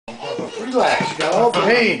Relax, you gotta open it.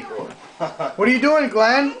 Hey, what are you doing,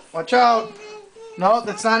 Glenn? Watch out. No,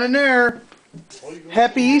 that's not in there.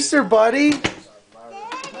 Happy Easter, buddy.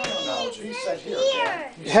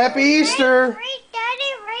 Happy Easter.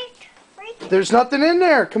 There's nothing in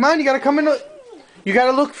there. Come on, you gotta come in. You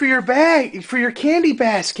gotta look for your bag, for your candy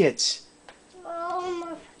baskets.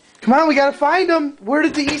 Come on, we gotta find them. Where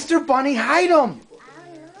did the Easter Bunny hide them?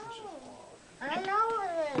 I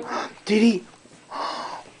know. Did he?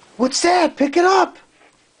 What's that? Pick it up.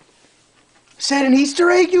 Is that an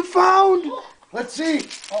Easter egg you found? Let's see.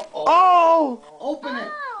 Oh! Open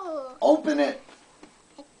it. Open it.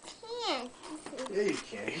 I can't. Yeah, you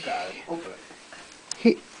can. You got it. Open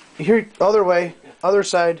it. Here, other way. Other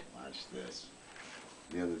side. Watch this.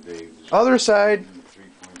 The other day. Other side.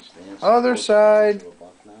 Other side.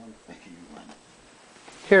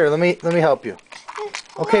 Here, let me help you.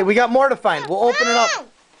 Okay, we got more to find. We'll open it up.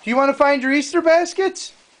 Do you want to find your Easter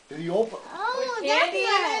baskets? Did you open? Oh, that's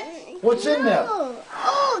not. What's in there?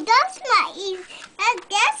 Oh, that's not easy.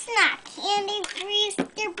 That's not candy for Easter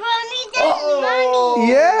Bunny. That's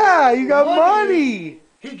money. Yeah, you got money.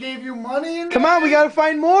 He gave you money in there? Come on, we got to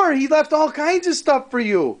find more. He left all kinds of stuff for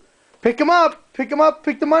you. Pick them up. Pick them up.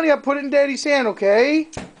 Pick the money up. Put it in Daddy's hand, okay?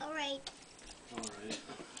 All right.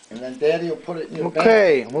 And then Daddy will put it in your bank.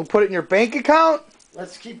 Okay, we'll put it in your bank account.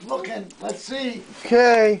 Let's keep looking. Let's see.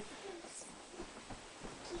 Okay.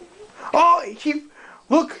 Oh,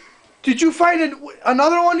 look. Did you find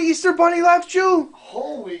another one Easter Bunny left you?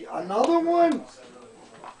 Holy, another one?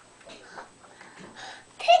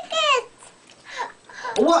 Tickets.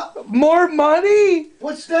 What? More money?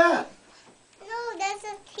 What's that? No, that's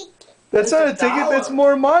a ticket. That's not a ticket. $1. That's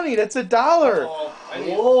more money. That's $1.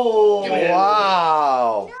 Whoa.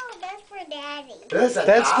 Wow. No, that's for Daddy.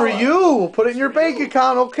 That's for you. We'll put it in your bank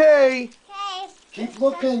account, okay? Okay. Keep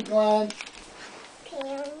looking, Glenn.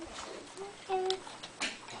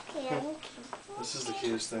 This is the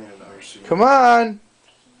cutest thing I've ever seen. Come on.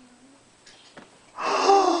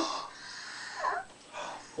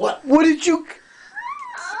 What? What did you...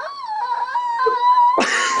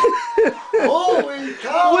 Holy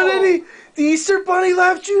cow! What did he... The Easter Bunny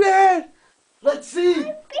left you that? Let's see.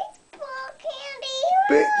 Baseball candy.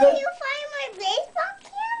 Ba- Where did you find my baseball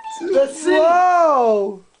candy? Let's see.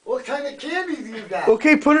 Wow. What kind of candy do you got?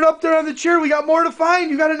 Okay, put it up there on the chair. We got more to find.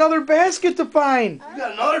 You got another basket to find. You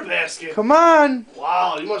got another basket. Come on.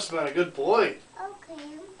 Wow, you must have been a good boy. Okay.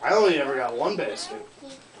 I only ever got one basket.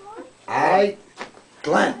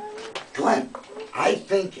 Glenn, I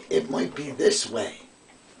think it might be this way.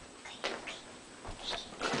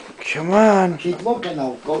 Come on. Keep looking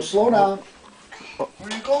now. Go slow down. Where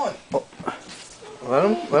are you going?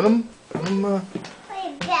 Let him. My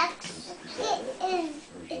basket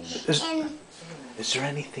is Is there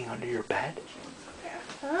anything under your bed?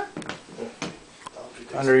 Huh?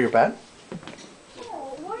 Under your bed?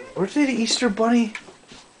 Oh, Where did the Easter Bunny?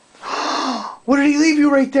 What did he leave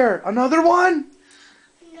you right there? Another one?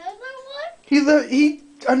 another one? He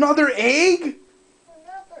another egg?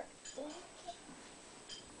 Another.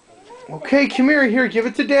 Okay, come here. Here, give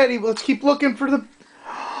it to Daddy. Let's keep looking for the...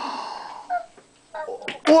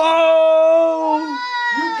 Whoa!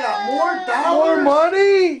 You got more dollars? More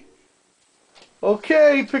money?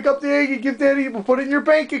 Okay, pick up the egg and give Daddy. We'll put it in your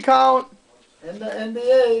bank account. And the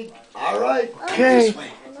egg. All right. Okay. This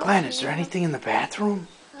way. Glenn, is there anything in the bathroom?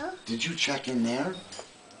 Did you check in there?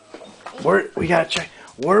 We gotta check.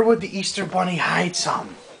 Where would the Easter Bunny hide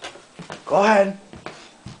some? Go ahead.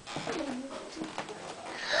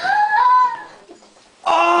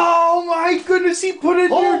 Oh my goodness, he put it in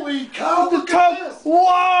Holy cow! the Look tub. at this.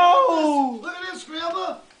 Whoa! Look at this,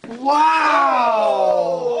 Grandma. Wow!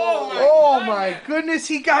 Oh my goodness,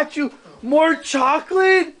 he got you more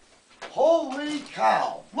chocolate? Holy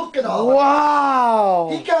cow! Look at all that. Wow!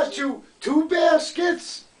 He got you 2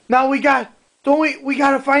 baskets. Now we gotta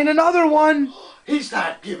find another one. He's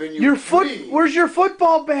not giving you Your 3. where's your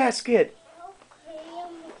football basket?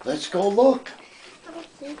 Let's go look.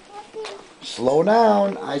 Slow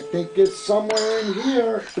down. I think it's somewhere in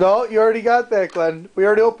here. No, you already got that, Glenn. We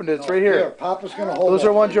already opened it. It's right here. Papa's gonna hold. Those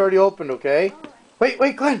are ones you already opened, okay?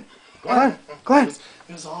 Wait, Glenn. Glenn. It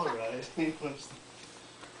was all right.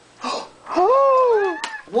 Oh!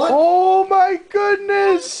 What? Oh my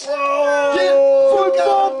goodness!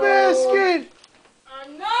 Football basket!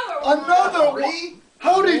 Another one.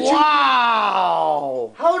 How did you?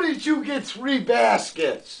 Wow! How did you get 3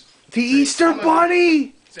 baskets? The Easter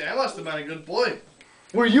Bunny! See, I must have been a good boy.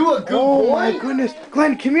 Were you a good Oh boy? my goodness!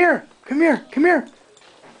 Glenn, come here! Come here!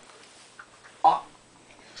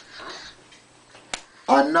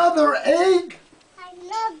 Another egg?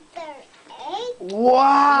 Another egg?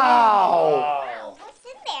 Wow!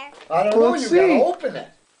 I don't know. Let's You see. gotta open it.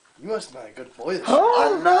 You must have been a good boy this year.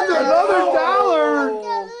 Oh, another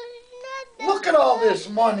dollar. Look at all this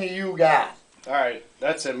money you got. All right,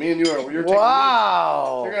 that's it. Me and you are. You're taking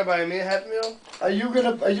Wow. You're gonna buy me a Happy Meal? Are you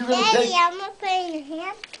gonna Daddy, take? I'm gonna pay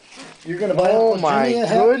him. You're gonna buy Oh Uncle my Jimmy a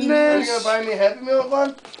Happy Meal? Are you goodness. gonna buy me a Happy Meal,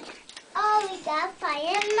 Glenn? Oh, we gotta buy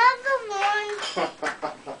another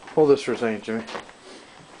one. Hold this for a second, Jimmy.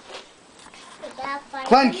 We gotta buy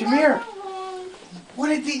Glenn, come here. another one. What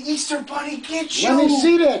did the Easter Bunny get you? Let me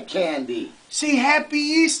see that candy. Say Happy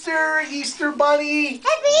Easter, Easter Bunny.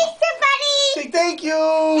 Happy Easter, buddy. Say thank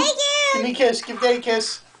you. Thank you. Give me a kiss. Give Daddy a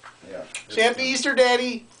kiss. Yeah. Say Happy Easter,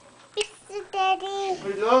 Daddy. Easter, Daddy.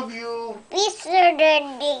 I love you. Easter,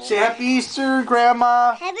 Daddy. Say Happy Easter,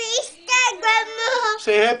 Grandma. Happy Easter, Grandma.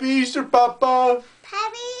 Say Happy Easter, Papa.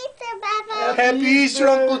 Happy Easter, Papa. Happy Easter,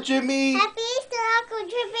 Uncle Jimmy. Happy Easter, Uncle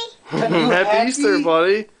Jimmy. Are you Happy Easter,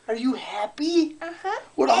 buddy. Are you happy? Uh-huh.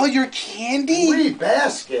 With all your candy? 3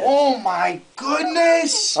 baskets. Oh my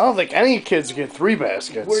goodness. I don't think any kids get 3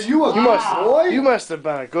 baskets. Were you a You must, boy? you must have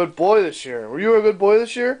been a good boy this year. Were you a good boy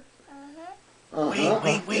this year?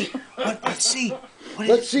 Wait. Let's see.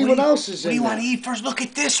 Let's see what else is What do in you there. want to eat first? Look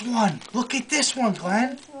at this one. Look at this one,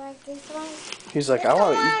 Glenn. Want this one? He's like, I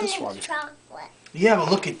want to eat this one. Chocolate. Yeah,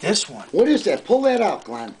 but look at this one. What is that? Pull that out,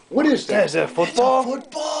 Glenn. What is Yeah, that? is that It's a football?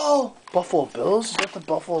 football. Buffalo Bills? Is that the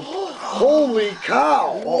Buffalo? Holy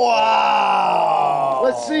cow. Wow.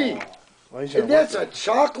 Let's see. Why is your And that's a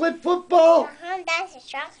chocolate football? That's a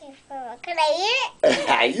chocolate football. Can I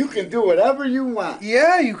eat it? You can do whatever you want.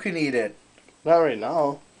 Yeah, you can eat it. Not right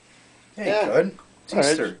now. Yeah, Yeah. you could. It's All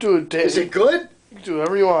right, Easter. just do it. Is it good? You can do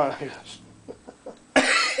whatever you want.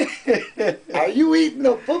 Are you eating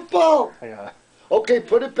the football? I got it. Okay,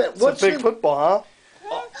 put it back. It's a big football,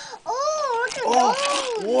 Oh, look at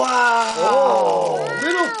Oh, those. wow. Oh,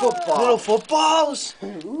 little football. Little footballs. huh?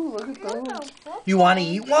 Ooh, look at those. You want to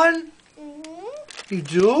eat one? Mm-hmm. You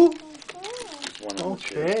do? One of them,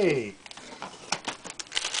 too. Okay.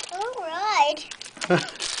 All right.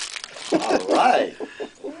 All right.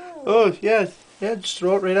 Oh, yes. Yeah, just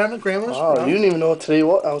throw it right on the grandma's. Oh, you didn't even know what today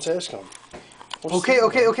was. I was asking him. What's Okay. the-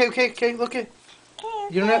 Look at.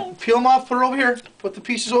 You don't have peel them off. Put it over here. Put the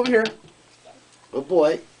pieces over here. Good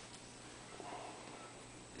boy.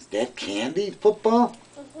 Is that candy football?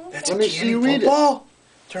 That's Let a me see candy you eat it. football.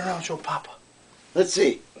 Turn around, and show Papa. Let's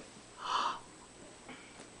see.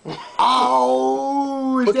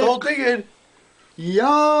 Oh, is Put the whole that thing in.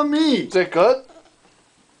 yummy? Is that good?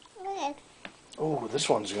 Good. Oh, this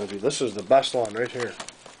one's gonna be. This is the best one right here.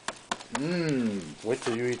 Mmm. Wait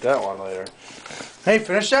till you eat that one later. Hey,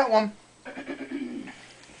 finish that one.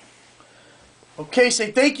 Okay,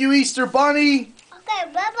 say thank you, Easter Bunny. Okay,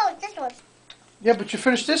 what about this one? Yeah, but you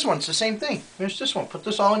finished this one. It's the same thing. Finish this one. Put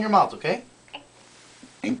this all in your mouth, okay?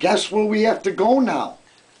 And guess where we have to go now?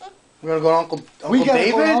 We're gonna go to Uncle We gotta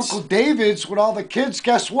go to David's. Uncle David's with all the kids.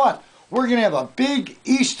 Guess what? We're gonna have a big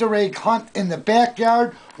Easter egg hunt in the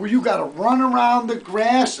backyard where you gotta run around the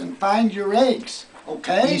grass and find your eggs.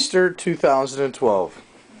 Okay? Easter 2012.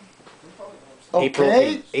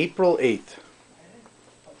 Okay. April 8th.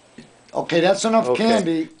 Okay, that's enough Okay.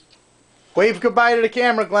 candy. Wave goodbye to the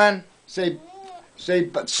camera, Glenn. Say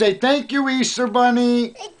thank you, Easter Bunny.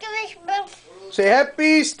 It's Christmas. Say Happy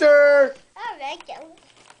Easter. All right,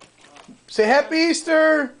 Say Happy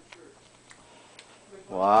Easter.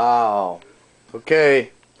 Wow.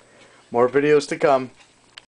 Okay. More videos to come.